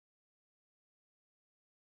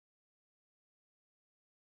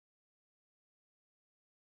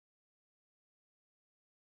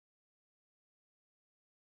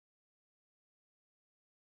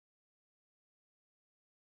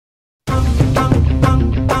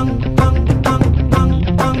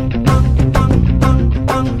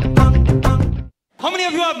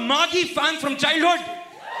Maggi fan from childhood.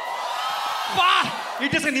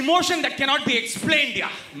 It is an emotion that cannot be explained, yeah.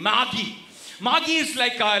 Maggi. Maggi is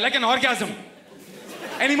like an orgasm.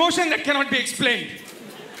 An emotion that cannot be explained.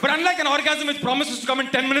 But unlike an orgasm which promises to come in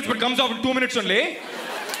 10 minutes but comes off in 2 minutes only,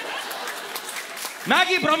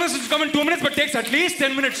 Maggi promises to come in 2 minutes but takes at least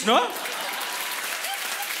 10 minutes, no?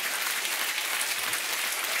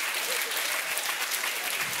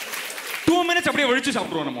 அப்படியே ஒழிச்சு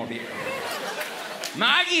சாப்பிடுவோம் நம்ம அப்படியே.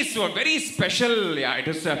 Maggi is so very special. Yeah, it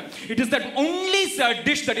is that only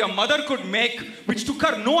dish that your mother could make, which took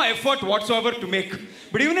her no effort whatsoever to make.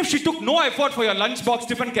 But even if she took no effort for your lunchbox,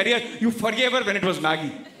 tiffin carrier, you forgave her when it was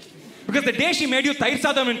Maggi. Because the day she made you tair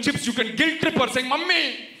sadam and chips, you can guilt trip her saying, "Mummy,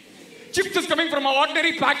 chips is coming from an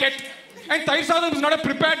ordinary packet." And tair sadam is not a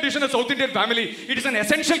prepared dish in a South Indian family. It is an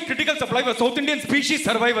essential critical supply for South Indian species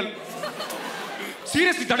survival.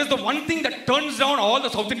 Seriously, that is the one thing that turns down all the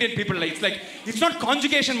South Indian people. It's like, it's not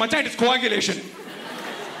conjugation, macha, it is coagulation.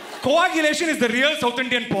 Coagulation is the real South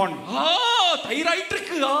Indian porn. Thyroid.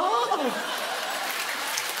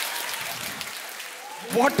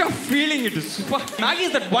 What a feeling it is. Maggi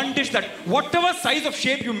is that one dish that whatever size of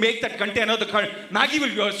shape you make that container, the Maggi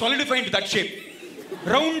will solidify into that shape.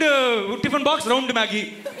 Round tiffin box, round Maggi.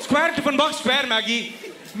 Square tiffin box, square Maggi.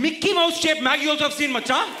 Mickey Mouse shape Maggi also have seen,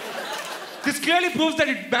 macha. This clearly proves that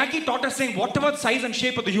Maggi taught us saying whatever size and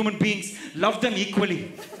shape of the human beings, love them equally.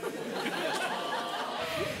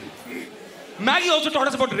 Maggi also taught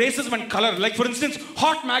us about racism and color. Like for instance,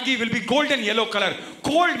 hot Maggi will be golden yellow color.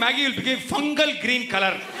 Cold Maggi will be fungal green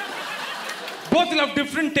color. Both will have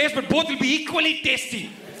different tastes, but both will be equally tasty.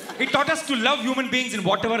 It taught us to love human beings in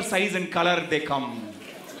whatever size and color they come.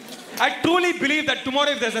 I truly believe that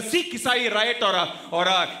tomorrow if there's a Sikh Isai riot or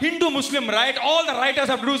a Hindu Muslim riot, all the rioters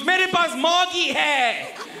have to do is, "Mere paas Maggi hai."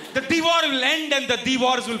 The Diwar will end and the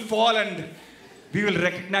Diwars will fall and we will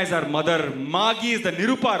recognize our mother. Maggi is the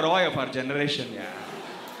Nirupa Roy of our generation. Yeah.